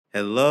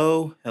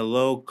Hello,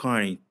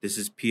 Carney. This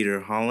is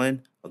Peter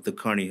Holland of the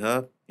Carney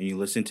Hub, and you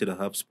listen to the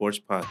Hub Sports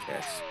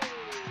Podcast.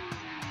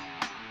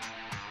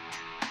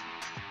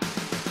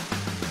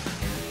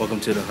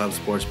 Welcome to the Hub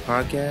Sports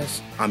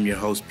Podcast. I'm your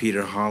host,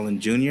 Peter Holland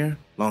Jr.,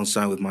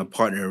 alongside with my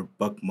partner,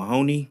 Buck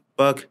Mahoney.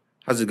 Buck,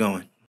 how's it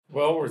going?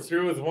 Well, we're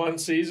through with one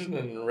season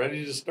and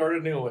ready to start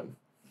a new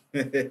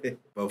one.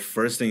 Well,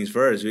 first things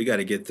first, we got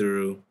to get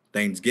through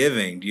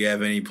Thanksgiving. Do you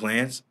have any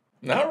plans?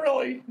 Not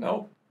really,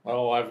 no.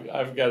 Oh,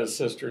 I've got a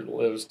sister that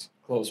lives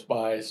close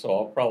by, so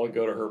I'll probably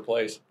go to her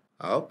place.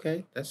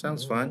 Okay, that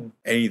sounds fun.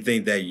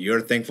 Anything that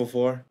you're thankful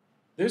for?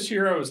 This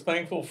year I was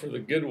thankful for the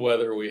good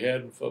weather we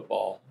had in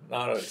football.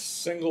 Not a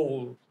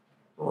single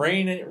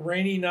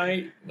rainy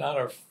night, not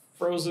a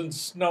frozen,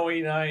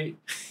 snowy night.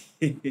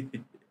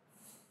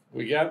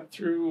 We got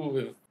through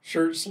with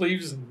shirt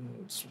sleeves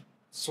and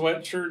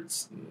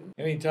sweatshirts.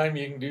 Anytime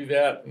you can do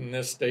that in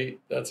this state,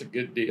 that's a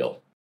good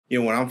deal. You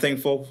know what I'm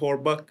thankful for,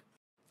 Buck?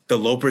 The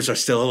Lopers are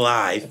still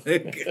alive.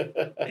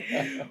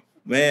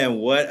 Man,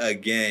 what a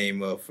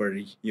game for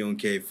the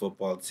UNK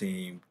football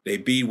team. They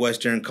beat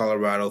Western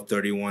Colorado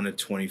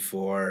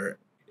 31-24.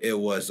 It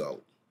was a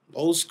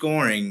low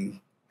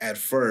scoring at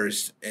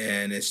first,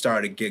 and it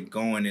started to get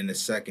going in the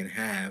second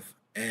half.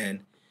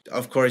 And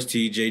of course,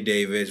 TJ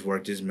Davis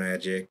worked his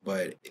magic,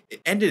 but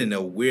it ended in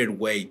a weird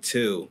way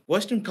too.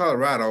 Western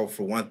Colorado,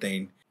 for one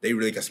thing, they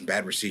really got some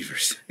bad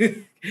receivers.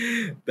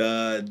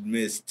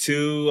 Missed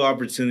two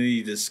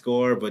opportunities to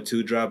score, but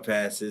two drop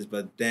passes.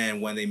 But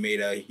then when they made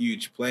a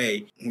huge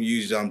play,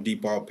 used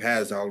deep ball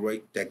pass all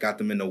right that got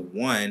them into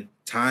one.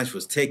 Time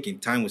was ticking,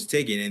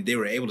 and they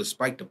were able to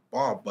spike the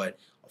ball. But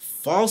a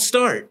false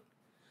start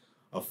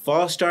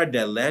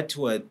that led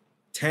to a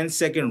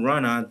 10-second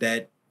run on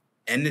that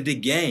ended the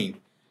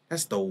game.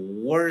 That's the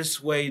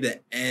worst way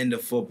to end a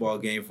football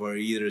game for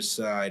either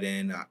side,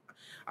 and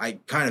I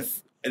kind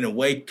of, in a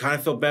way,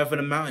 felt bad for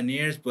the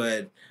Mountaineers,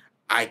 but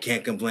I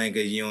can't complain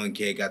because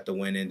UNK got the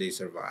win and they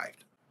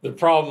survived. The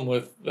problem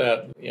with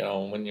that,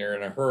 when you're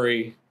in a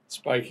hurry,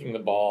 spiking the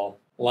ball,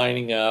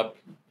 lining up,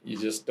 you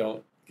just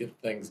don't get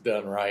things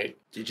done right.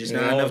 There's just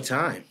not enough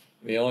time.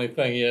 The only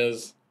thing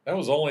is, that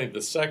was only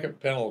the second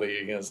penalty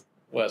against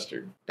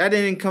Western. That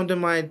didn't come to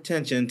my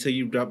attention until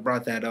you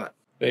brought that up.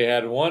 They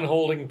had one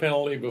holding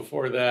penalty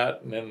before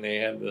that, and then they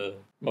had the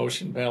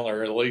motion penalty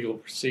or illegal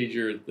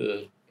procedure at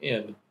the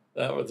end.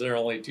 That was their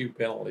only two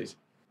penalties.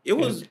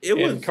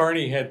 And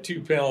Kearney had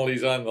two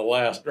penalties on the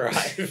last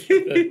drive.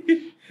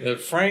 that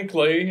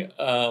frankly,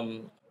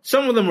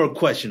 some of them were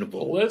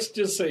questionable. Let's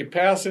just say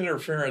pass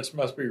interference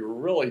must be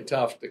really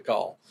tough to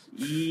call.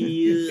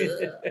 Yeah.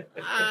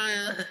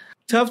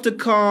 Tough to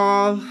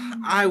call.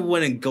 I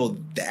wouldn't go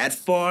that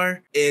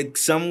far.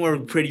 Some were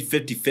pretty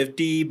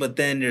 50-50, but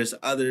then there's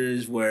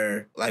others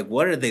where, like,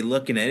 what are they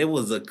looking at? It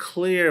was a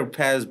clear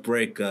pass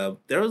breakup.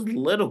 There was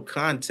little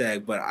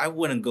contact, but I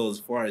wouldn't go as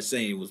far as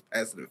saying it was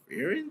pass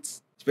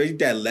interference. Especially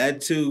that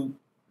led to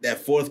that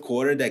fourth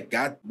quarter that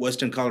got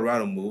Western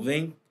Colorado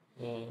moving,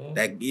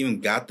 that even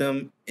got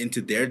them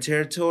into their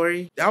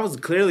territory. That was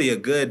clearly a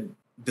good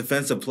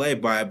defensive play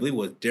by, I believe,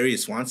 was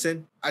Darius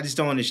Swanson. I just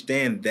don't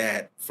understand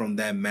that from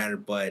that matter,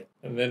 but...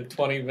 And then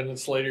 20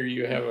 minutes later,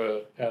 you have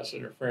a pass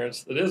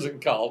interference that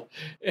isn't called.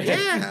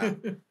 Yeah.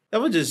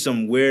 That was just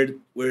some weird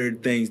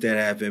things that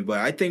happened, but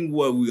I think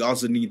what we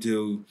also need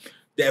to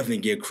definitely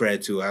give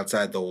credit to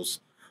outside those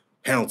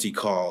penalty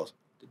calls,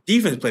 the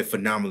defense played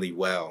phenomenally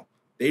well.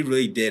 They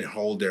really did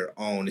hold their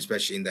own,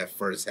 especially in that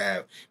first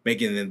half,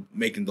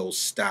 making those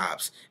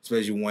stops,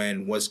 especially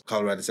when West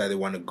Colorado decided they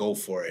wanted to go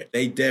for it.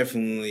 They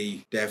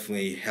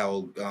definitely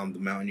held the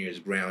Mountaineers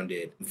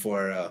grounded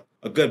for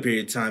a good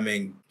period of time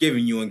and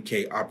giving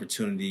UNK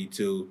opportunity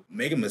to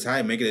make them as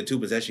high, make it a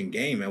two-possession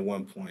game at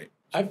one point.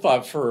 I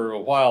thought for a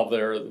while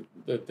there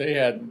that they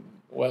had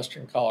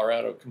Western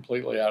Colorado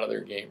completely out of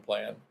their game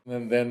plan.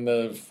 And then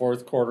the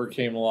fourth quarter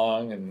came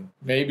along, and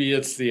maybe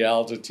it's the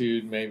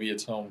altitude, maybe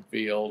it's home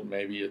field,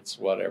 maybe it's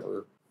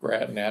whatever,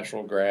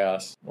 natural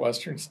grass.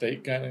 Western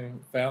State kind of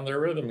found their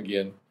rhythm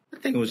again. I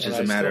think it was just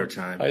a matter of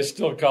time. I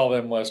still call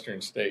them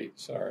Western State.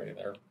 Sorry,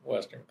 they're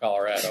Western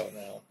Colorado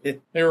now.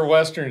 They were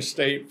Western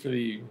State for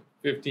the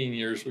 15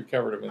 years we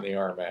covered them in the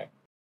RMAC.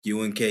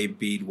 UNK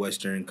beat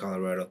Western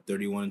Colorado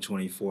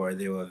 31-24.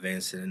 They will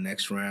advance to the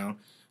next round.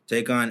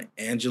 Take on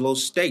Angelo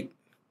State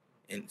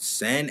in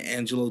San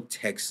Angelo,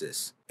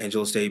 Texas.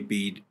 Angelo State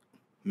beat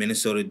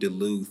Minnesota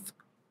Duluth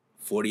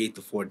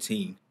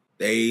 48-14.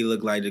 They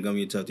look like they're going to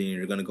be a tough team.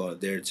 They're going to go to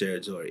their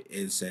territory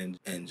in San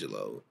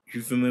Angelo.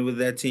 You familiar with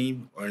that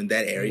team or in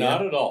that area?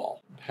 Not at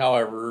all.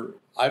 However,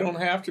 I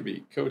don't have to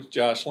be. Coach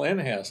Josh Lynn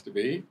has to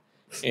be.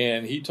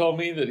 And he told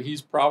me that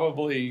he's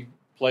probably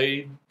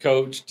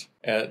coached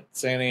at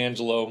San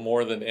Angelo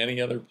more than any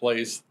other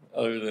place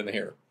other than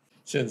here.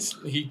 Since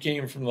he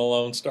came from the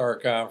Lone Star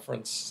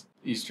Conference,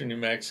 Eastern New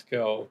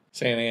Mexico,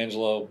 San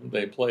Angelo,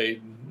 they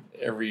played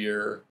every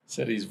year.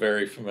 Said he's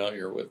very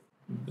familiar with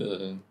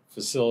the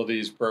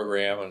facilities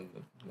program and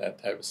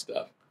that type of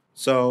stuff.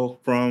 So,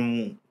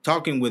 from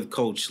talking with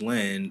Coach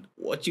Lynn,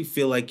 what you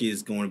feel like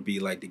is going to be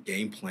like the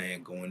game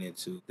plan going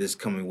into this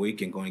coming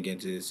week and going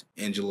into this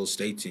Angelo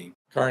State team?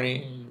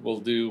 Kearney will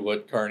do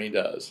what Kearney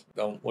does.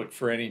 Don't look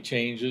for any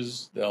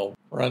changes. They'll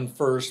run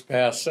first,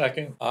 pass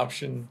second,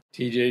 option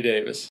TJ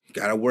Davis.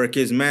 Got to work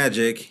his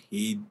magic.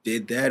 He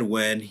did that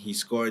when he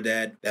scored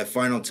that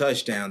final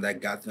touchdown that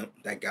got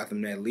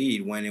them that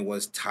lead when it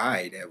was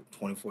tied at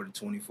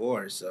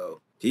 24-24.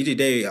 So TJ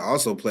Davis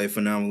also played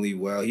phenomenally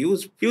well. He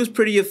was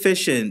pretty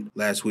efficient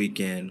last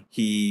weekend.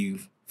 He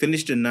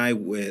finished the night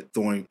with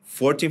throwing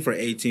 14 for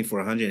 18 for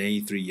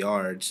 183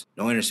 yards,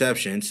 no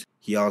interceptions.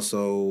 He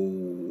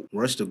also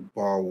rushed the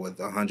ball with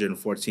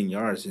 114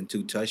 yards and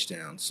 2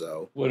 touchdowns.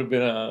 So would have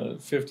been a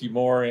 50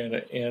 more and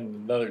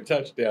another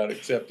touchdown,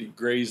 except he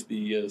grazed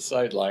the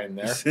sideline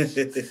there.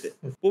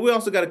 But we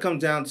also got to come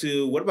down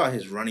to what about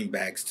his running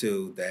backs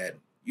too? That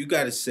you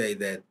got to say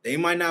that they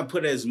might not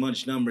put as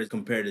much numbers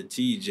compared to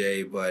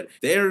TJ, but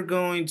they're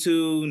going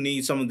to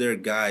need some of their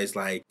guys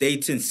like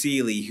Dayton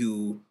Seeley,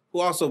 who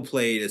also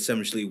played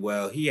essentially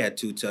well. He had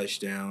 2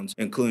 touchdowns,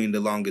 including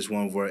the longest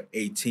one for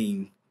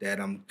 18. That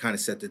kind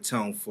of set the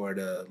tone for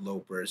the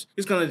Lopers.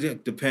 It's going to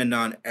depend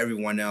on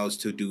everyone else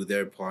to do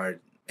their part,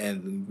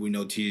 and we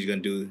know TJ's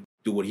going to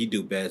do what he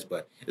do best,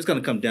 but it's going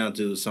to come down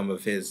to some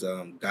of his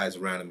guys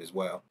around him as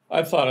well.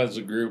 I thought as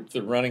a group,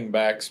 the running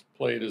backs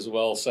played as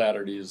well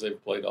Saturday as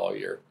they've played all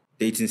year.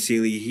 Dayton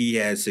Seeley, he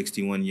had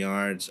 61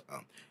 yards.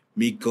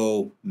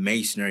 Miko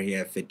Masner, he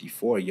had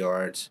 54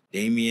 yards.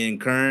 Damian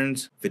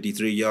Kearns,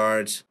 53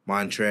 yards.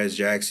 Montrez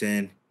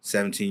Jackson,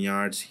 17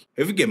 yards.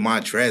 If we get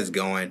Montrez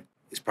going,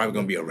 it's probably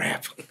going to be a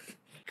wrap.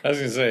 I was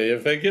going to say,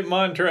 if they get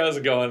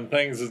Montrez going,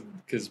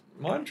 because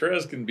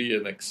Montrez can be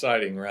an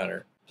exciting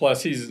runner.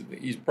 Plus, he's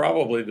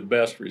probably the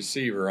best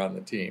receiver on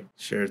the team.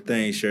 Sure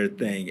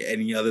thing.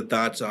 Any other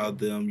thoughts on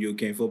the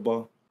UK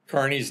football?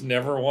 Kearney's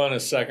never won a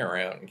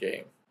second-round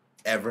game.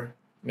 Ever?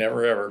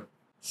 Never, ever.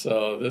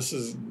 So this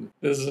is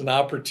an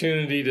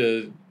opportunity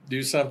to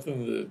do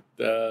something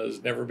that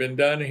has never been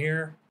done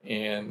here.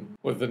 And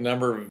with the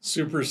number of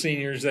super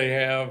seniors they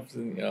have,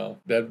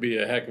 that'd be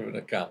a heck of an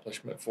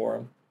accomplishment for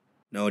them.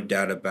 No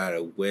doubt about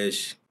it.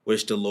 Wish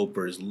the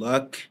Lopers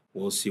luck.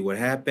 We'll see what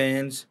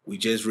happens. We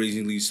just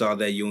recently saw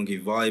that UNK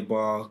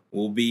volleyball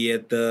will be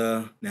at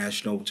the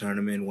national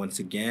tournament once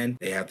again.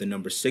 They have the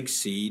number 6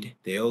 seed.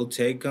 They'll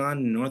take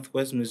on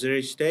Northwest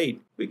Missouri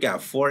State. We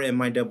got 4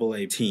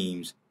 MIAA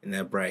teams in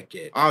that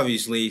bracket.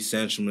 Obviously,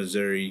 Central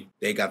Missouri,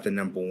 they got the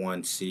number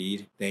 1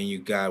 seed. Then you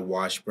got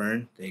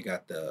Washburn. They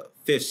got the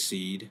 5th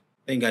seed.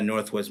 Then you got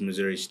Northwest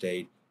Missouri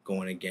State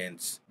going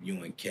against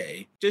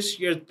UNK. Just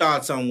your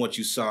thoughts on what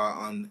you saw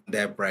on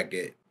that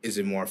bracket. Is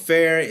it more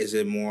fair? Is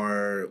it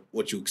more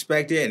what you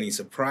expected? Any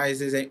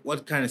surprises?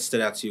 What kind of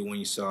stood out to you when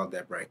you saw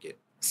that bracket?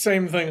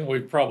 Same thing that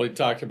we've probably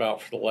talked about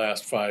for the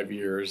last 5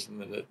 years, and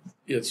that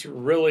it's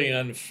really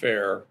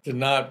unfair to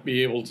not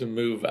be able to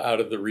move out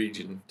of the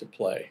region to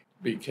play.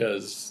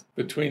 Because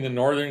between the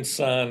Northern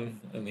Sun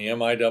and the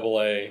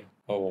MIAA,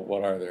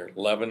 what are there,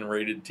 11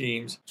 rated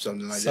teams?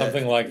 Something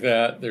like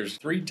that. There's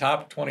 3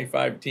 top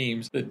 25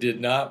 teams that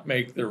did not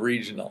make the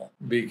regional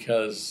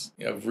because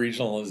of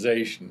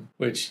regionalization,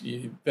 which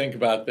you think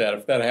about that.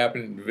 If that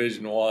happened in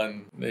Division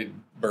I, they'd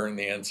burn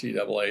the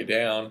NCAA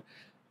down.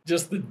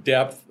 Just the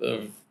depth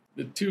of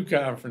the 2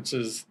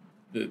 conferences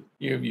that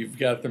you've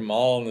got them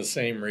all in the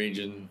same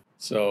region.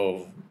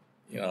 So,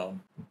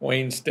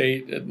 Wayne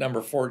State at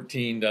number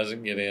 14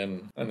 doesn't get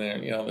in, and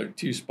they're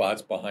 2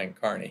 spots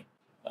behind Kearney.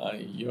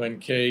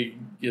 UNK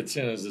gets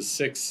in as a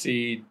 6th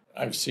seed.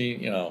 I've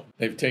seen,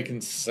 they've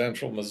taken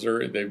Central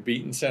Missouri. They've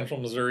beaten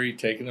Central Missouri,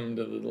 taken them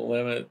to the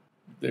limit.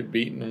 They've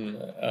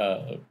beaten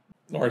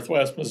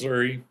Northwest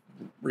Missouri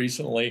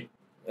recently,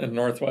 and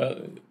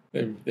Northwest.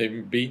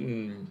 They've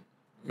beaten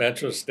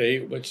Metro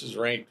State, which is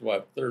ranked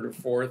 3rd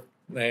or 4th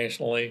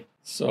nationally.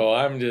 So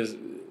I'm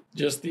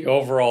just the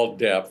overall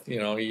depth. You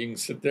can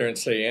sit there and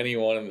say any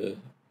one of the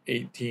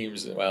 8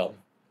 teams. Well,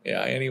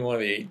 yeah, any one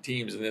of the 8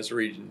 teams in this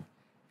region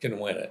can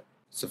win it.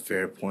 It's a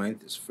fair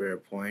point.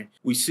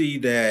 We see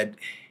that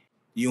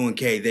UNK,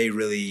 they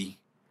really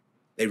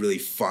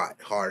fought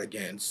hard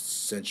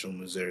against Central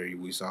Missouri.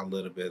 We saw a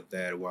little bit of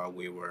that while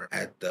we were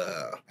at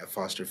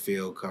Foster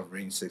Field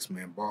covering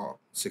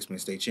 6-man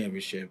state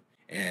championship,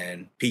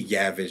 and Pete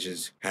Gavage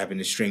is having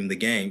to stream the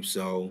game.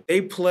 So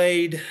they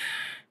played.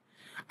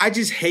 I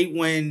just hate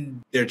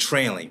when they're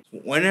trailing.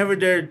 Whenever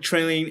they're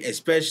trailing,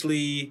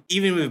 especially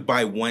even if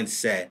by 1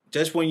 set,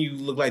 just when you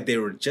look like they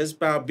were just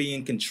about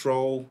being in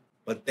control,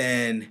 but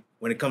then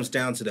when it comes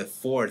down to the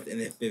 4th and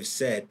the 5th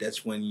set,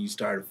 that's when you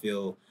start to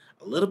feel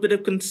a little bit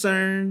of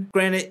concern.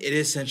 Granted, it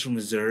is Central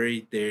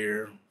Missouri.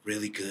 They're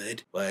really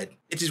good, but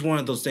it's just one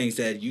of those things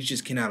that you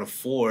just cannot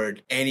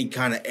afford any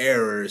kind of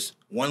errors.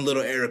 One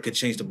little error could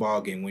change the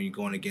ballgame when you're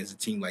going against a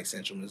team like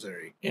Central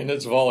Missouri. And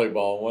it's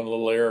volleyball. One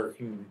little error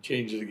can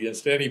change it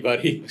against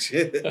anybody.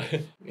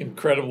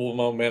 Incredible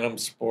momentum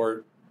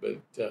sport. But,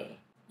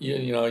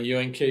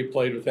 UNK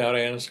played without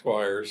Anna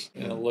Squires,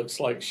 and it looks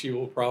like she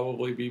will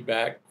probably be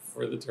back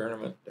for the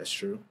tournament. That's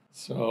true.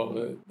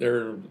 So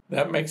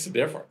that makes a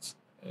difference,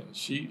 and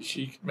she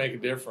can make a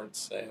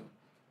difference. And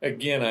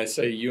again, I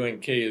say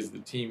UNK is the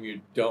team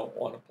you don't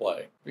want to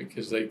play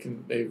because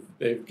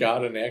they've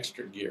got an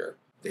extra gear.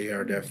 They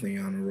are definitely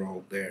on a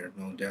roll there,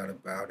 no doubt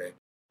about it.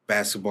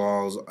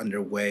 Basketball's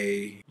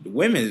underway. The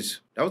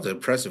women's, that was an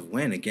impressive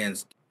win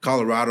against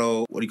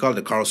Colorado. What do you call it?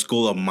 The Colorado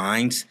School of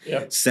Mines.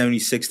 Yep.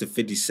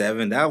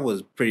 76-57. That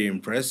was pretty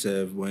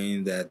impressive.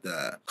 When that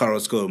the Colorado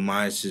School of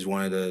Mines is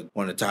one of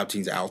the top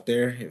teams out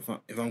there,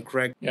 if I'm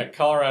correct. Yeah,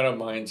 Colorado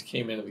Mines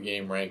came into the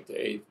game ranked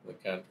 8th in the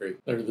country.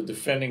 They're the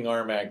defending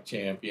RMAC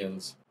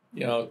champions.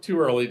 Too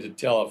early to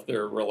tell if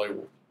they're really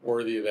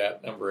worthy of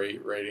that number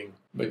 8 rating.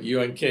 But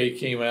UNK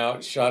came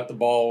out, shot the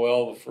ball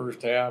well the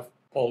first half,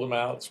 pulled them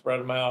out, spread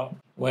them out,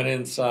 went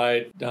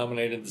inside,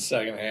 dominated the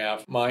second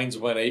half. Mines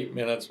went 8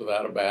 minutes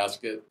without a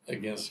basket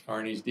against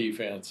Kearney's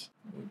defense.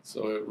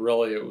 So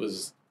it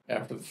was,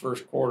 after the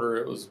first quarter,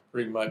 it was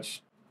pretty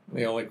much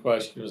the only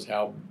question was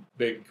how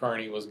big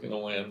Kearney was going to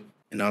win.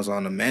 And also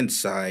on the men's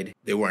side,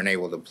 they weren't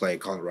able to play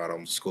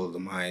Colorado School of the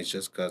Mines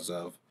just because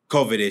of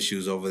COVID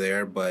issues over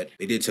there, but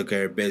they did take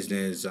care of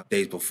business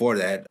days before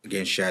that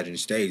against Chadron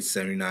State,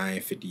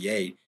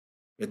 79-58.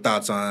 Your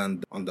thoughts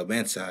on the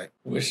men's side?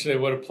 Wish they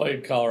would have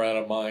played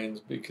Colorado Mines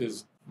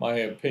because my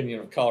opinion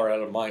of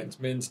Colorado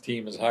Mines men's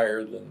team is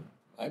higher than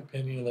my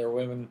opinion of their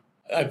women.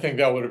 I think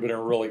that would have been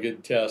a really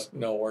good test to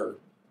know where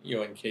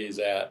UNK is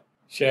at.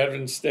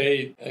 Chadron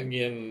State,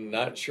 again,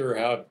 not sure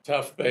how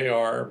tough they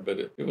are, but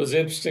it was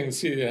interesting to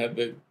see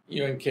that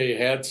UNK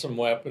had some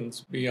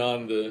weapons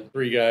beyond the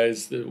 3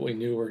 guys that we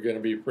knew were going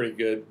to be pretty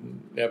good,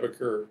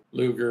 Nebaker,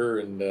 Luger,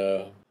 and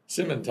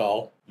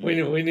Simmental. We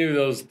knew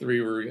those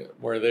 3 were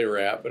where they were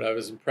at, but I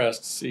was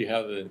impressed to see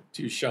how the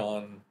 2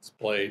 Shawns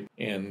played,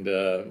 and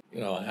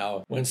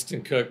how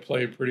Winston Cook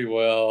played pretty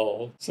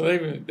well. So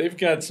they've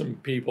got some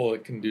people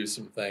that can do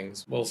some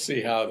things. We'll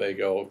see how they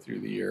go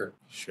through the year.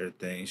 Sure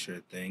thing.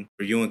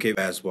 For UNK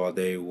basketball,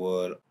 they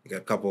got a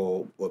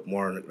couple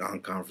more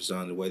non-conference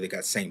on the way. They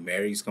got St.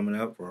 Mary's coming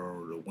up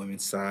for the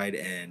women's side,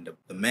 and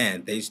the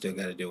men, they still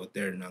got to deal with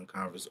their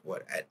non-conference.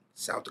 At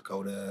South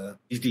Dakota?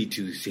 These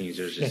D2 teams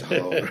are just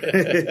all over.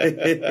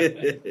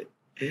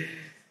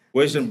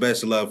 Wish them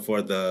best of luck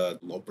for the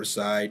Loper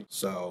side.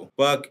 So,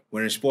 Buck,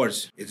 Winter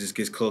Sports, it just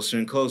gets closer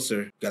and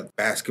closer. Got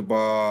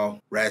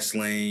basketball,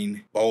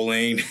 wrestling,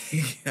 bowling.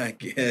 I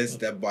guess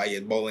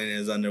bowling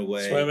is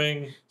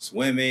underway.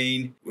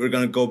 Swimming. We're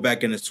going to go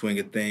back in the swing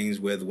of things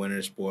with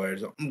Winter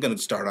Sports. I'm going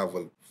to start off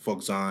with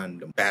focus on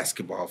the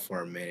basketball for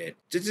a minute.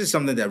 This is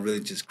something that really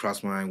just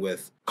crossed my mind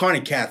with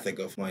Kearney Catholic,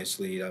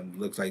 obviously.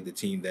 Looks like the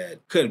team that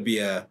could be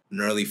an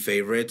early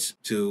favorite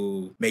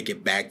to make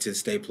it back to the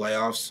state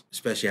playoffs,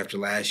 especially after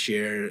last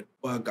year.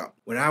 But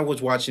when I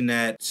was watching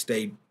that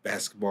state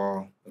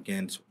basketball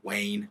against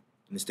Wayne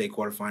in the state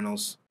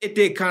quarterfinals, it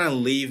did kind of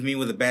leave me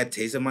with a bad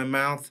taste in my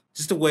mouth.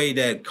 Just the way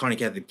that Kearney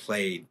Catholic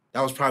played.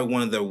 That was probably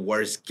one of the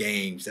worst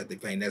games that they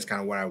played. And that's kind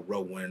of what I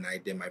wrote when I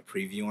did my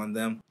preview on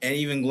them. And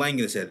even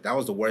Langen said that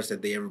was the worst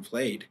that they ever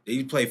played.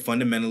 They played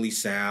fundamentally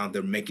sound.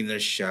 They're making their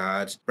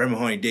shots. Brett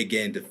Mahoney did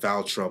get into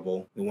foul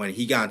trouble. And when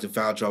he got into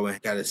foul trouble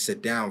and got to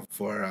sit down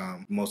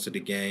for most of the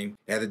game,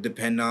 they had to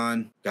depend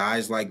on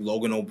guys like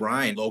Logan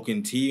O'Brien,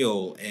 Logan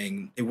Teal,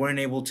 and they weren't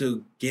able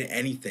to get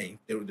anything.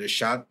 They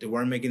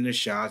weren't making their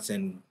shots,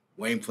 and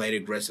Wayne played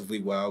aggressively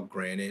well,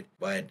 granted,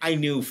 but I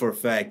knew for a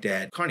fact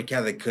that Kearney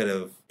Catholic could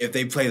have, if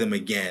they play them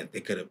again, they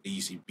could have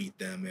easily beat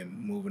them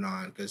and moving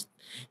on because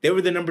they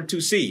were the number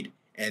 2 seed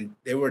and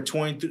they were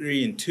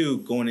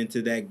 23-2 going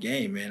into that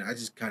game. And I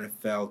just kind of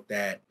felt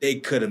that they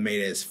could have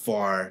made it as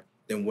far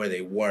than where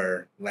they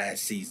were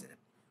last season.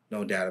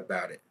 No doubt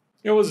about it.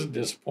 It was a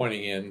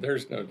disappointing end.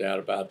 There's no doubt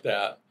about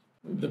that.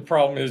 The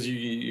problem is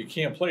you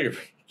can't play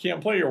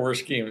your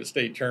worst game at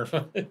state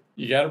tournament.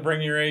 You got to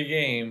bring your A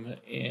game,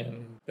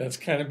 and that's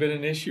kind of been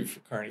an issue for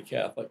Kearney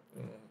Catholic.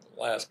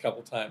 The last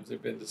couple times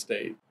they've been to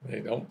state,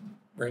 they don't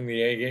bring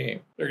the A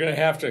game. They're going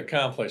to have to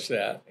accomplish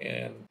that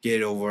and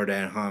get over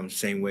that hump.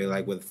 Same way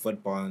like with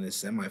football in the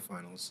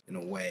semifinals, in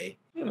a way.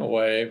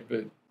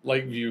 But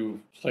Lakeview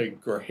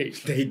played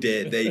great. They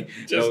did.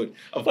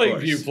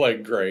 Lakeview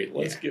played great.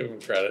 Let's give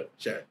them credit.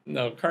 Sure.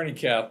 No, Kearney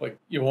Catholic,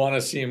 you want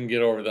to see them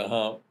get over the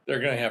hump. They're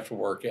going to have to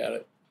work at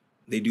it.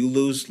 They do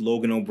lose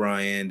Logan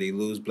O'Brien. They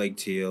lose Blake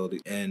Teal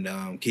and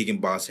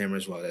Keegan Bosshammer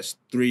as well. That's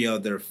 3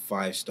 of their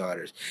 5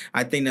 starters.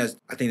 I think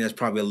that's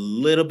probably a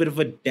little bit of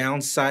a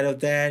downside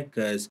of that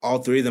because all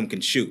 3 of them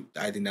can shoot.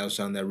 I think that was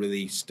something that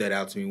really stood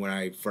out to me when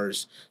I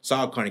first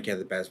saw Kearney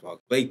Catholic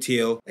basketball. Blake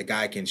Teal, that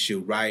guy can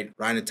shoot right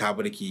on the top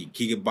of the key.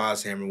 Keegan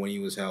Bosshammer, when he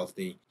was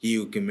healthy,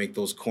 he can make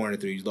those corner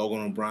threes.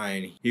 Logan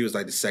O'Brien, he was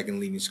like the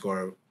second leading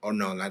scorer. Oh,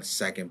 no, not the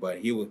second, but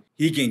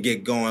he can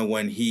get going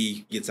when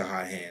he gets a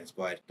hot hands.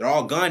 But they're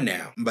all gone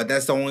now. But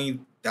that's the only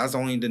that's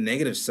only the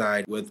negative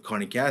side with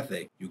Kearney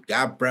Catholic. You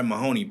got Brett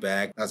Mahoney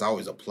back. That's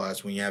always a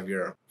plus when you have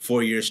your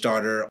 4-year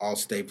starter,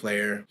 all-state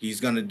player. He's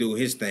going to do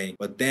his thing.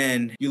 But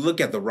then you look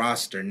at the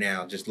roster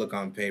now, just look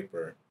on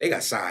paper. They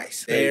got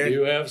size. They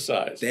do have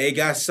size. They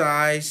got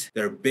size.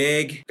 They're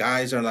big.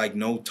 Guys are like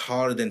no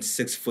taller than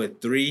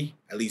 6'3".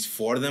 At least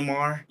 4 of them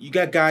are. You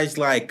got guys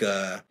like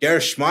Derek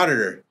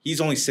Schmaderer.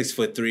 He's only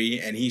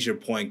 6'3", and he's your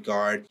point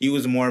guard. He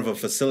was more of a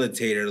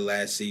facilitator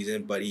last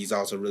season, but he's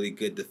also really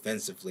good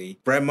defensively.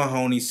 Brett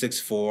Mahoney,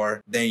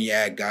 6'4". Then you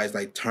add guys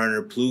like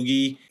Turner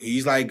Plugi.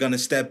 He's like gonna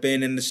step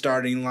in the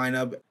starting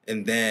lineup.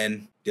 And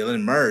then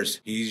Dylan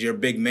Mers, he's your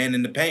big man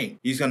in the paint.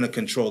 He's going to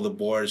control the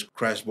boards,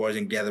 crush boards,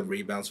 and gather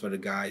rebounds for the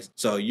guys.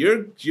 So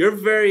you're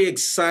very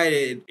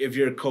excited if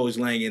you're Coach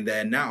Langen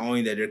that not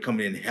only that they're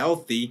coming in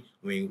healthy,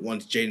 I mean,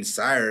 once Jaden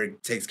Sire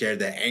takes care of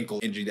that ankle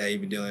injury that he's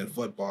been dealing in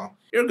football,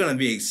 you're going to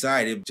be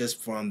excited just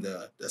from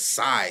the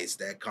size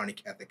that Kearney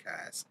Catholic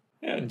has.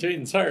 Yeah, and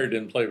Jaden Sire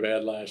didn't play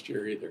bad last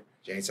year either.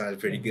 Jaden Sire is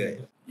pretty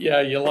good.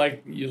 Yeah, you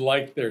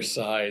like their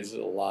size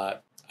a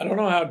lot. I don't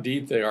know how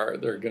deep they're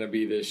going to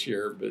be this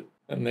year,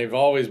 and they've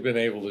always been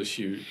able to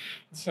shoot.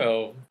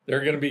 So they're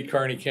going to be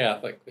Kearney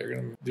Catholic. They're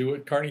going to do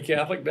what Kearney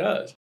Catholic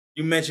does.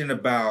 You mentioned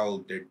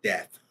about their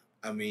depth.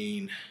 I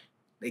mean,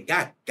 they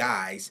got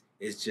guys.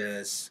 It's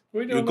just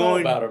we don't know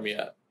about them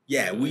yet.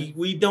 Yeah,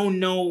 we don't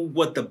know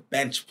what the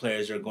bench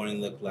players are going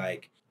to look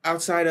like.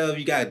 Outside of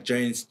you got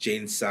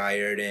Jaden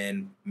Sire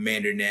and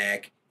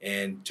Mandernack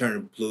and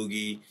Turner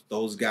Plugi.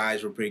 Those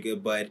guys were pretty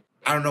good, but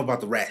I don't know about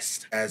the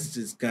rest. That's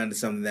just kind of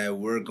something that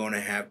we're going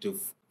to have to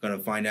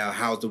find out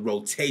how the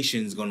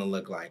rotation is going to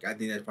look like. I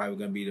think that's probably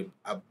going to be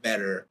a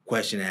better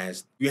question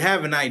asked. You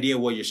have an idea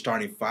what your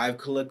starting 5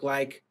 could look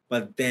like,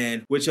 but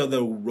then which of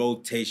the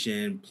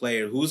rotation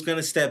player, who's going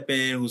to step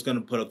in, who's going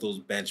to put up those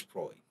bench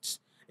points,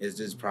 is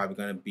this probably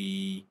going to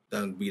be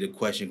the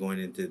question going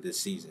into this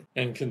season.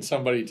 And can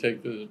somebody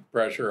take the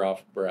pressure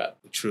off Brett?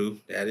 True.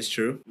 That is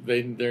true.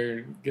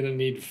 They're going to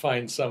need to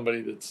find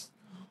somebody that's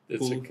a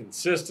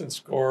consistent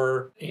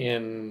scorer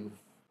and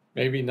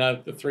maybe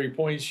not the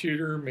 3-point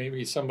shooter,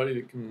 maybe somebody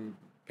that can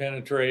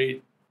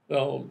penetrate.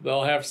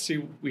 They'll have to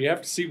see. We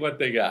have to see what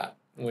they got,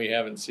 and we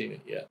haven't seen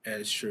it yet. That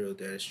is true.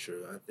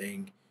 I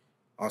think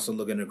also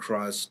looking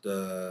across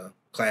the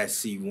Class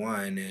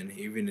C1 and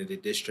even in the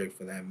district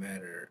for that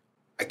matter,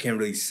 I can't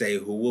really say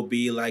who will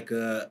be like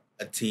a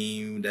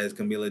team that's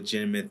going to be a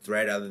legitimate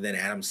threat other than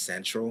Adams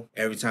Central.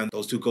 Every time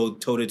those two go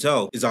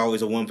toe-to-toe, it's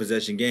always a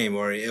one-possession game,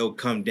 or it'll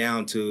come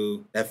down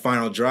to that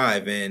final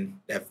drive and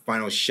that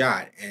final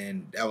shot.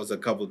 And that was a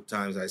couple of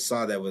times I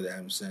saw that with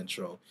Adams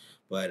Central.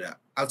 But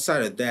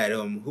outside of that,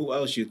 who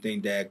else you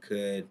think that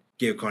could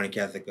give Kearney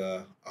Catholic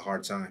a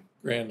hard time?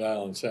 Grand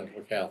Island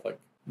Central Catholic.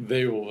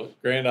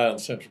 Grand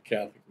Island Central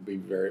Catholic will be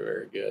very,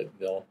 very good.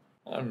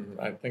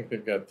 I think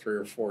they've got 3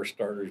 or 4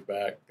 starters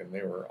back, and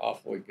they were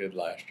awfully good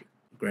last year.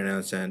 Grand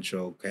Island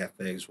Central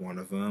Catholic is one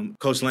of them.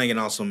 Coach Langen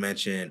also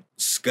mentioned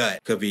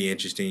Scott could be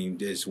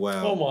interesting as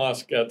well. Omaha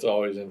Scott's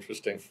always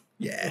interesting.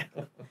 Yeah.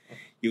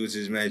 He was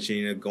just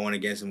mentioning going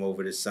against them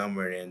over the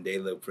summer, and they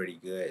look pretty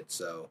good.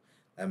 So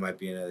that might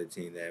be another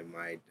team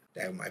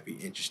that might be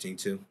interesting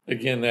too.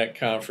 Again, that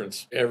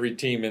conference, every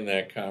team in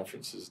that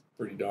conference is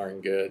pretty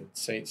darn good.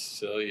 St.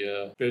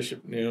 Cecilia,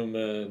 Bishop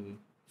Neumann,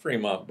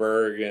 Fremont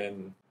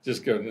Bergen.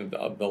 Just go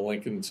to the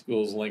Lincoln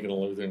schools, Lincoln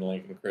Lutheran,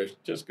 Lincoln Christian.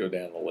 Just go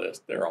down the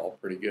list. They're all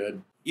pretty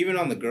good. Even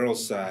on the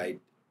girls'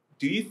 side,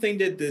 do you think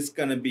that this is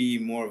going to be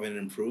more of an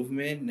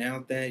improvement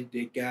now that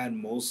they got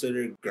most of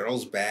their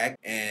girls back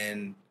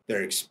and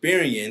they're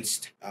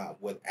experienced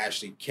with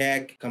Ashley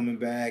Keck coming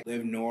back,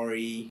 Liv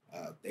Norrie?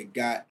 They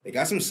got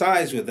some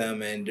size with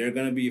them, and they're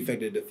going to be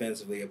effective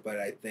defensively. But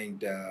I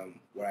think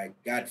what I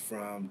got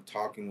from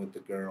talking with the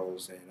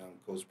girls and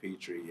Coach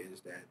Petrie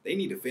is that they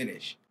need to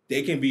finish.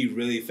 They can be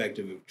really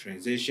effective in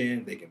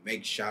transition. They can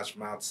make shots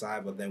from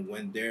outside, but then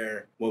when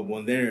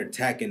they're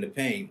attacking the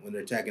paint, when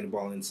they're attacking the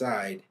ball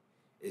inside,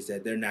 is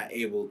that they're not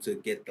able to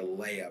get the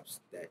layups,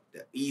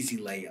 the easy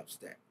layups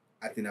that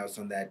I think that was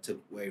something that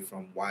took away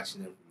from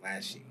watching them from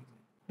last season.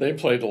 They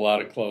played a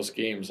lot of close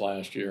games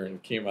last year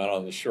and came out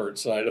on the short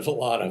side of a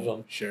lot of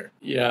them. Sure.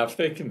 Yeah, if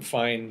they can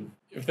find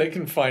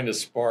a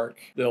spark,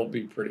 they'll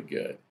be pretty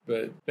good.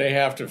 But they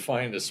have to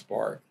find a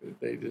spark that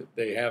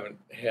they haven't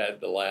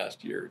had the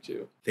last year or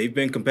two. They've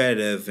been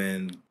competitive,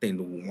 and I think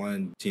the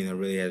one team that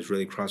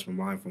really crossed my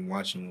mind from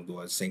watching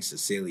was St.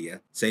 Cecilia.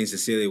 St.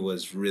 Cecilia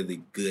was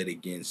really good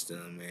against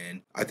them,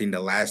 and I think the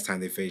last time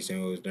they faced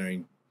them was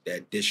during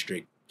that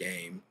district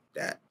game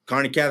that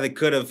Kearney Catholic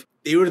could have.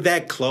 They were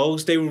that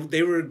close. They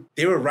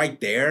were right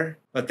there.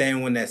 But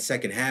then when that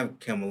second half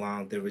came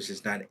along, they was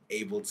just not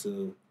able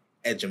to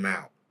edge them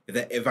out.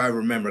 If I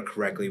remember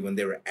correctly, when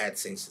they were at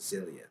St.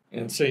 Cecilia.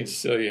 And St.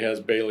 Cecilia has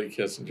Bailey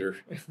Kissinger.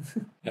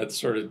 That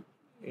sort of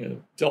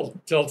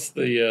tilts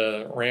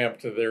the ramp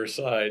to their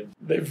side.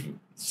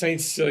 St.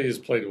 Cecilia's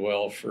played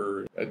well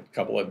for a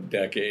couple of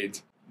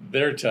decades.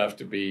 they're tough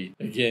to beat.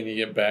 Again, you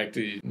get back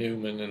to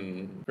Newman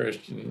and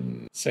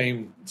Christian,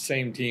 same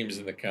teams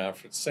in the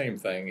conference, same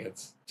thing.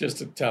 It's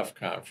just a tough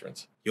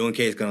conference. UNK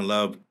is going to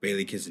love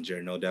Bailey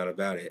Kissinger, no doubt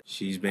about it.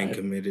 She's been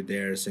committed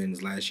there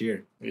since last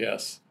year.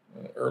 Yes,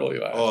 early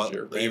last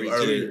year, maybe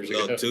early, 2 years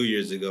ago. 2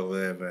 years ago, for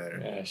that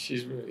matter. Yeah,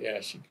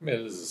 she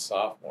committed as a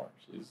sophomore.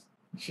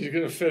 She's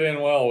going to fit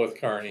in well with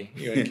Kearney,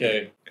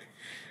 UNK.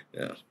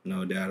 Yeah,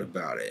 no doubt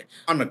about it.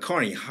 On the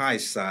Kearney High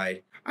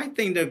side, I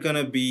think they're going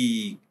to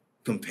be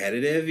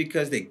competitive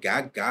because they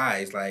got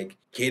guys like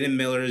Caden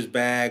Miller is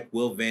back,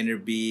 Will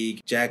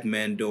Vanderbeek, Jack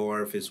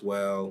Mendorf as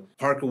well,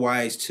 Parker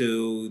Wise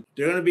too.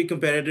 They're going to be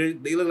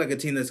competitive. They look like a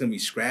team that's going to be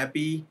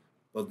scrappy.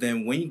 But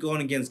then when you're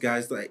going against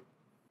guys like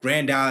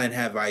Grand Island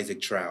have Isaac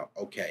Trout,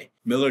 okay.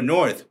 Miller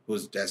North,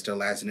 that's their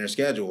last in their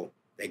schedule.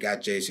 They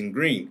got Jason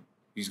Green.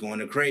 He's going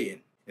to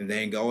Creighton. And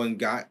then go and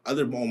got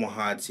other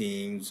Omaha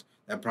teams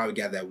that probably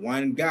got that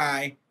one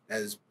guy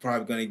that's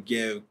probably going to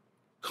give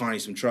Kearney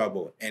some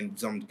trouble, and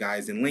some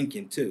guys in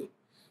Lincoln too.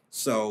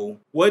 So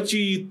what do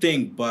you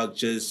think, Buck?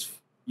 Just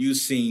you've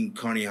seen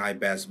Kearney High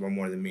basketball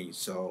more than me.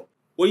 So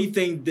what do you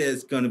think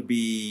that's going to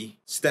be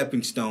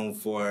stepping stone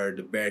for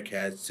the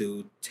Bearcats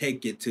to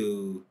take it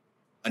to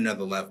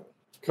another level?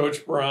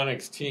 Coach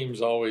Boronic's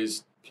teams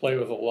always play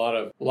with a lot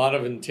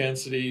of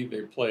intensity.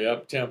 They play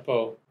up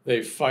tempo.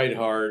 They fight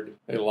hard.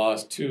 They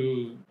lost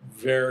three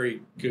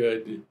very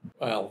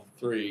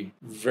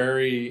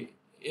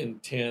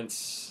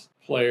intense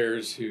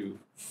players who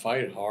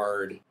fight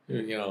hard.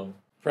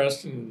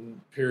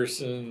 Preston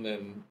Pearson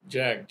and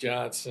Jack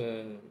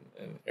Johnson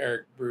and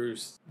Eric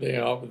Bruce. They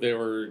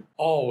were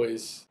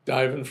always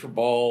diving for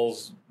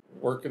balls,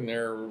 working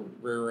their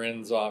rear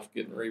ends off,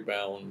 getting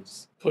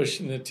rebounds,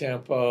 pushing the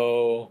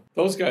tempo.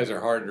 Those guys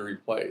are hard to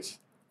replace.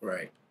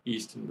 Right.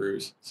 Easton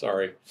Bruce.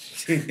 Sorry.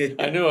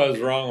 I knew I was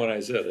wrong when I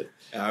said it.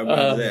 I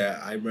remember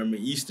that. I remember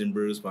Easton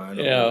Bruce, but I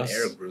don't know what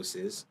Eric Bruce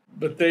is.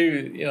 But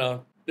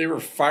they were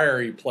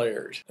fiery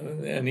players.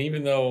 And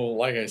even though,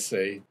 like I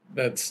say,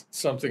 that's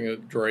something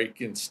that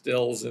Drake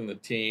instills in the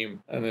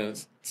team and a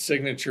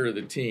signature of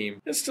the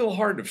team, it's still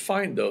hard to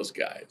find those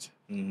guys.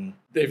 Mm-hmm.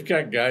 They've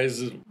got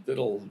guys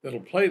that'll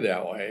play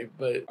that way,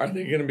 but are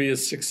they going to be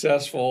as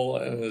successful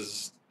and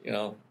as,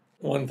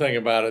 one thing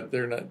about it,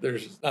 they're not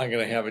going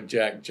to have a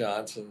Jack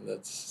Johnson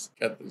that's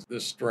got the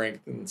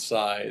strength and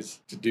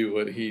size to do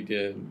what he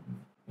did.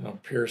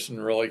 Pearson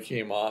really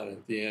came on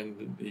at the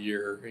end of the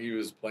year. He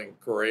was playing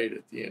great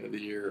at the end of the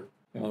year.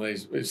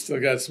 They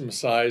still got some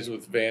size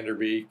with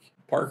Vanderbeek.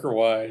 Parker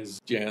Wise,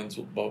 Jans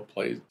will both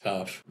play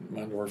tough.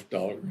 Mendorf,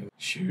 Dahlgren.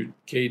 Shoot,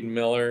 Caden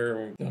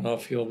Miller, don't know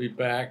if he'll be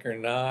back or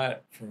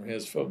not from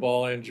his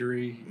football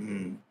injury.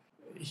 Mm.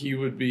 He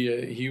would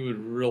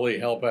really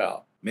help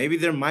out. Maybe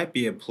there might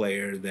be a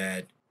player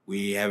that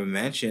we haven't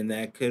mentioned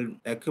that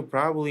could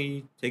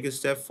probably take a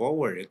step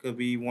forward. It could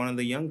be one of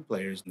the young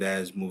players that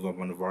has moved up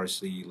on the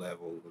varsity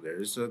level.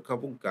 There's a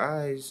couple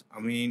guys. I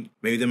mean,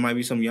 maybe there might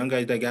be some young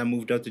guys that got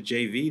moved up to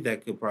JV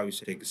that could probably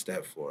take a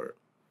step forward.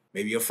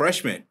 Maybe a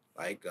freshman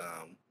like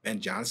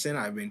Ben Johnson.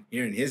 I've been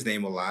hearing his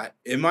name a lot.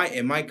 It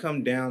might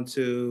come down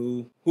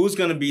to who's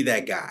going to be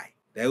that guy.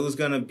 Who's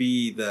going to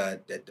be the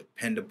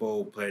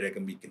dependable player that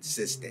can be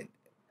consistent.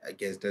 I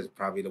guess that's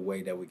probably the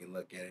way that we can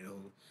look at it.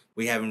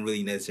 We haven't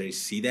really necessarily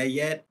see that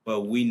yet,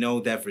 but we know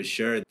that for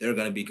sure they're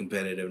going to be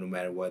competitive no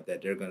matter what,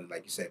 that they're going to,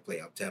 like you said,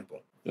 play up-tempo.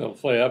 They'll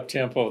play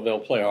up-tempo.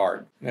 They'll play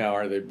hard. Now,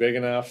 are they big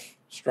enough,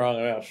 strong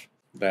enough?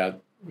 That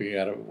we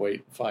got to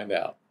wait and find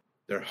out.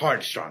 They're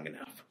hard strong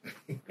enough.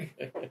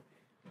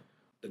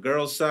 The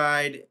girls'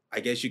 side,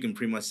 I guess you can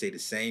pretty much say the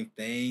same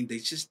thing.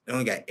 They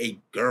only got 8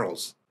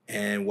 girls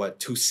and,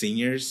 2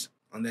 seniors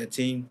on that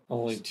team?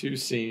 Only 2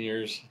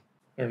 seniors.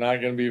 They're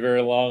not going to be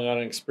very long on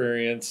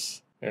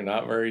experience. They're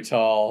not very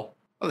tall.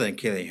 Other than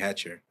Kaylee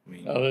Hatcher.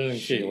 Other than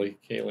Kaylee.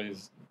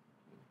 Kaylee's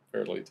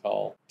fairly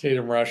tall.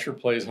 Tatum Rusher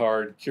plays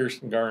hard.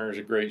 Kirsten Garner's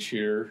a great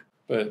shooter,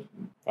 but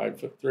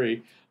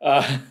 5'3".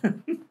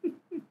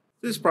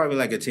 This is probably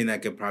like a team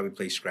that could probably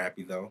play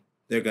scrappy, though.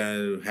 They're going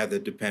to have to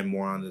depend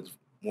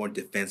more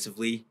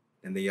defensively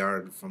than they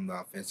are from the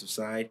offensive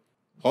side.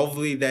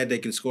 Hopefully that they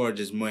can score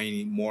just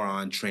more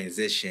on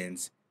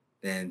transitions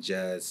than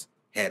just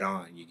head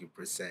on, you can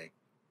per se.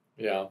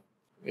 Yeah,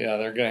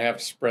 they're going to have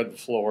to spread the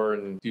floor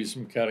and do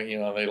some cutting.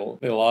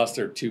 They lost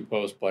their 2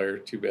 best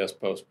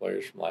post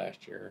players from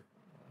last year,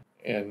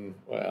 and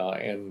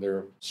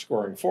they're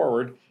scoring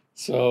forward.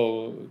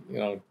 So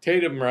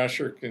Tatum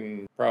Rusher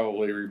can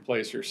probably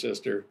replace her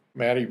sister.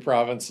 Maddie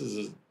Province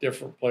is a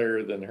different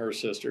player than her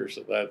sister,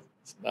 so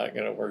that's not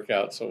going to work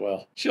out so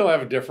well. She'll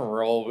have a different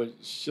role, but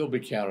she'll be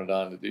counted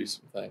on to do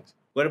some things.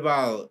 What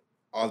about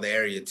all the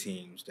area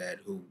teams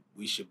who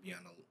we should be on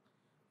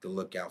the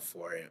lookout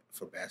for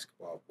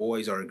basketball,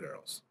 boys or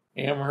girls?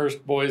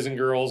 Amherst boys and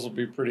girls will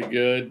be pretty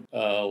good.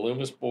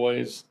 Loomis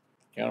boys,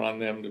 count on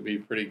them to be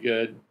pretty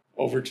good.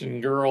 Overton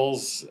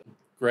girls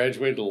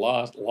graduated,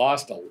 lost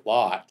a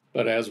lot,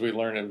 but as we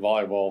learn in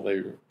volleyball,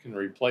 they can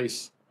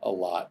replace a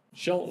lot.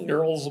 Shelton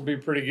girls will be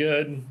pretty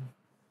good.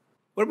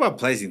 What about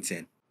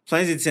Pleasanton?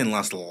 Pleasanton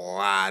lost a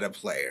lot of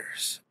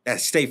players. That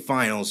state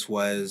finals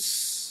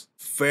was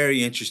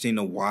very interesting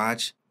to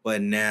watch, but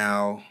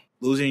now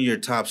losing your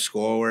top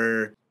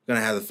scorer,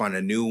 gonna have to find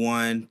a new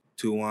one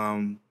to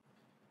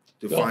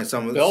find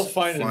some. They'll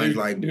find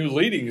a new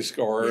leading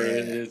scorer,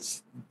 and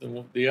it's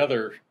the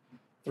other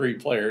 3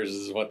 players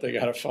is what they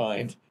got to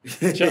find.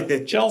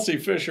 Chelsea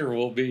Fisher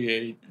will be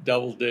a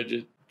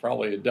double-digit,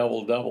 probably a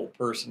double-double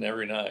person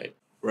every night.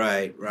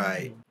 Right.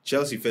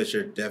 Chelsea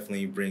Fisher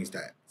definitely brings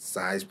that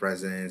size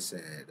presence,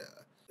 and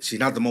she's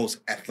not the most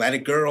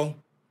athletic girl,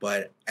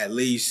 but at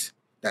least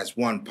that's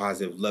one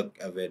positive look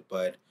of it.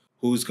 But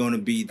who's going to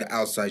be the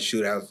outside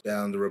shootouts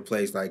down to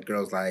replace like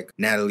girls like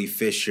Natalie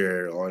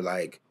Fisher, or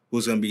like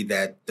who's going to be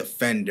that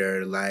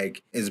defender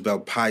like Isabel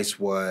Pice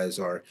was,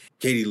 or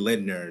Katie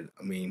Lindner?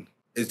 I mean,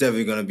 it's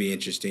definitely going to be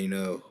interesting.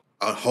 A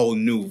whole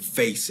new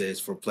faces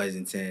for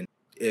Pleasanton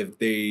if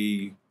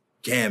they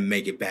can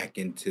make it back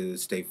into the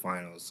state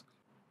finals.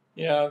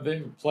 Yeah,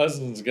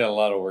 Pleasanton's got a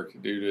lot of work to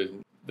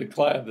do.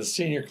 The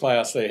senior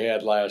class they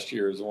had last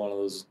year is one of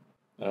those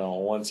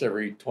once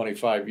every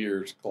 25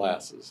 years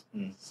classes.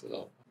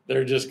 So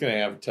they're just going to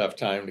have a tough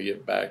time to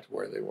get back to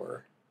where they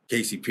were.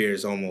 Casey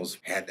Pierce almost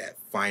had that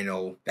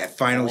final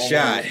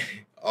shot.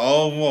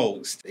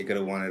 Almost. They could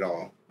have won it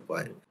all.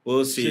 But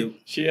we'll see.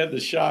 She had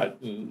the shot.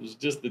 It was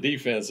just the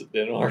defense that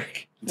didn't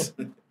work.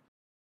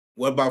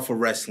 What about for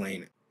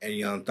wrestling?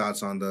 Any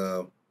thoughts on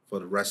for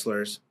the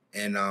wrestlers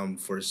and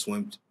for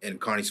swim and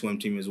Kearney swim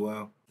team as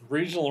well?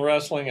 Regional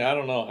wrestling, I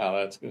don't know how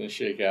that's going to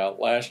shake out.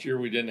 Last year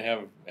we didn't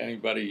have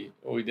anybody.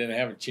 We didn't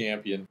have a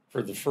champion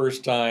for the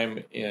first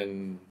time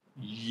in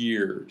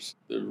years.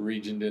 The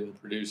region didn't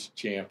produce a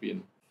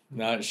champion.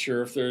 Not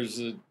sure if there's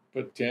a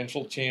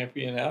potential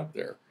champion out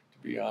there, to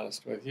be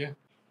honest with you.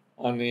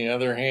 On the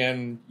other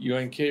hand,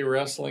 UNK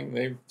Wrestling,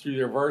 they threw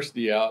their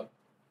varsity out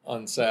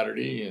on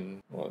Saturday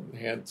and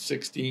had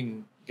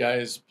 16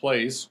 guys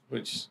place,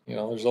 which,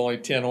 there's only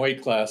 10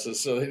 weight classes,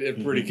 so they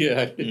did pretty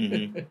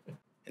good.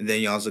 And then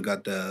you also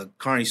got the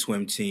Kearney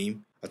swim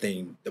team. I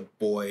think the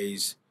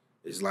boys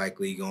is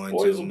likely going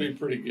boys will be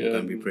pretty good.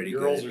 Going to be pretty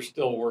Girls good. Are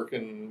still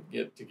working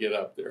to get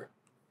up there.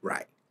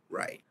 Right.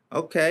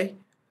 Okay.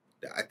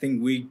 I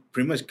think we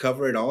pretty much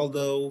covered all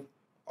the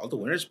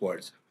winter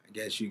sports, I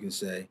guess you can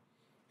say.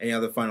 Any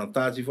other final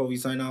thoughts before we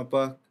sign off,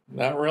 Buck?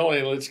 Not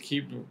really. Let's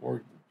keep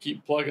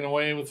plugging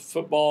away with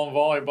football and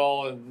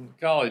volleyball and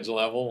college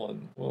level,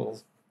 and we'll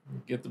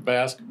get the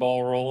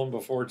basketball rolling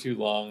before too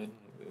long.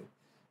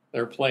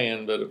 They're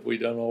playing, but we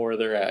don't know where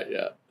they're at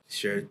yet.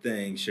 Sure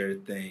thing.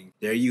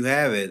 There you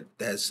have it.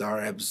 That's our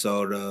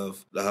episode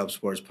of the Hub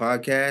Sports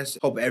Podcast.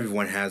 Hope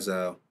everyone has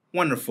a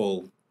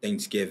wonderful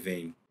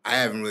Thanksgiving. I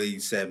haven't really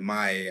said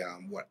my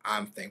what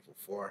I'm thankful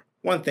for.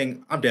 One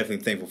thing, I'm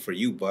definitely thankful for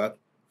you, Buck,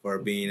 for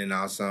being an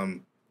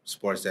awesome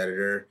sports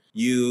editor.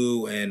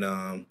 You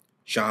and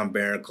Sean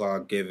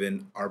Barraclaw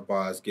our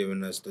boss,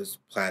 giving us this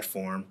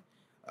platform.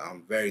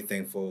 I'm very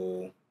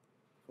thankful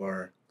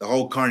for the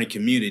whole Kearney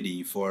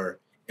community for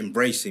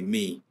embracing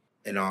me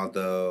and all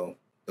the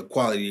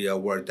quality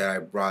of work that I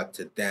brought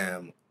to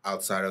them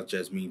outside of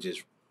just me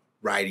just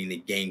writing the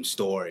game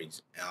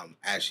stories.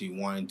 Actually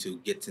wanting to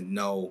get to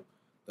know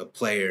the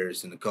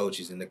players and the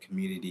coaches in the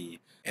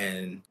community.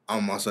 And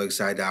I'm also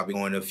excited that I'll be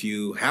going to a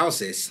few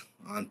houses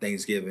on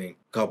Thanksgiving.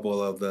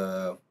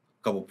 Couple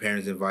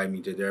parents invited me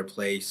to their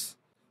place.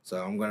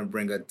 So I'm going to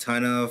bring a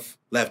ton of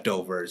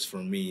leftovers for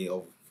me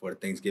for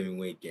Thanksgiving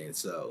weekend.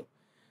 So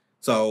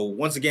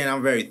once again,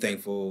 I'm very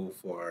thankful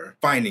for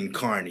finding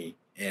Kearney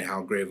and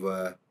how great of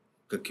a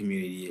good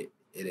community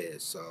it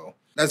is. So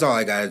that's all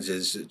I got,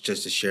 just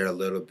to share a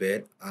little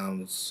bit.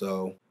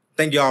 So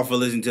thank you all for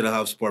listening to the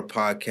Hub Sport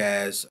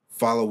Podcast.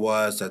 Follow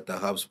us at the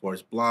Hub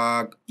Sports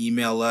blog.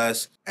 Email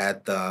us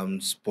at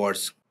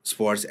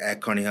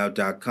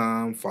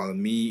sports@kearneyhub.com. Follow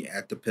me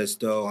at the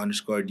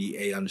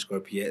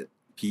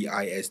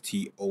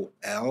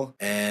Pisto_DA_PISTOL.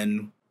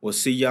 And we'll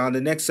see y'all in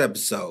the next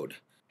episode.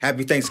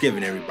 Happy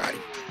Thanksgiving, everybody.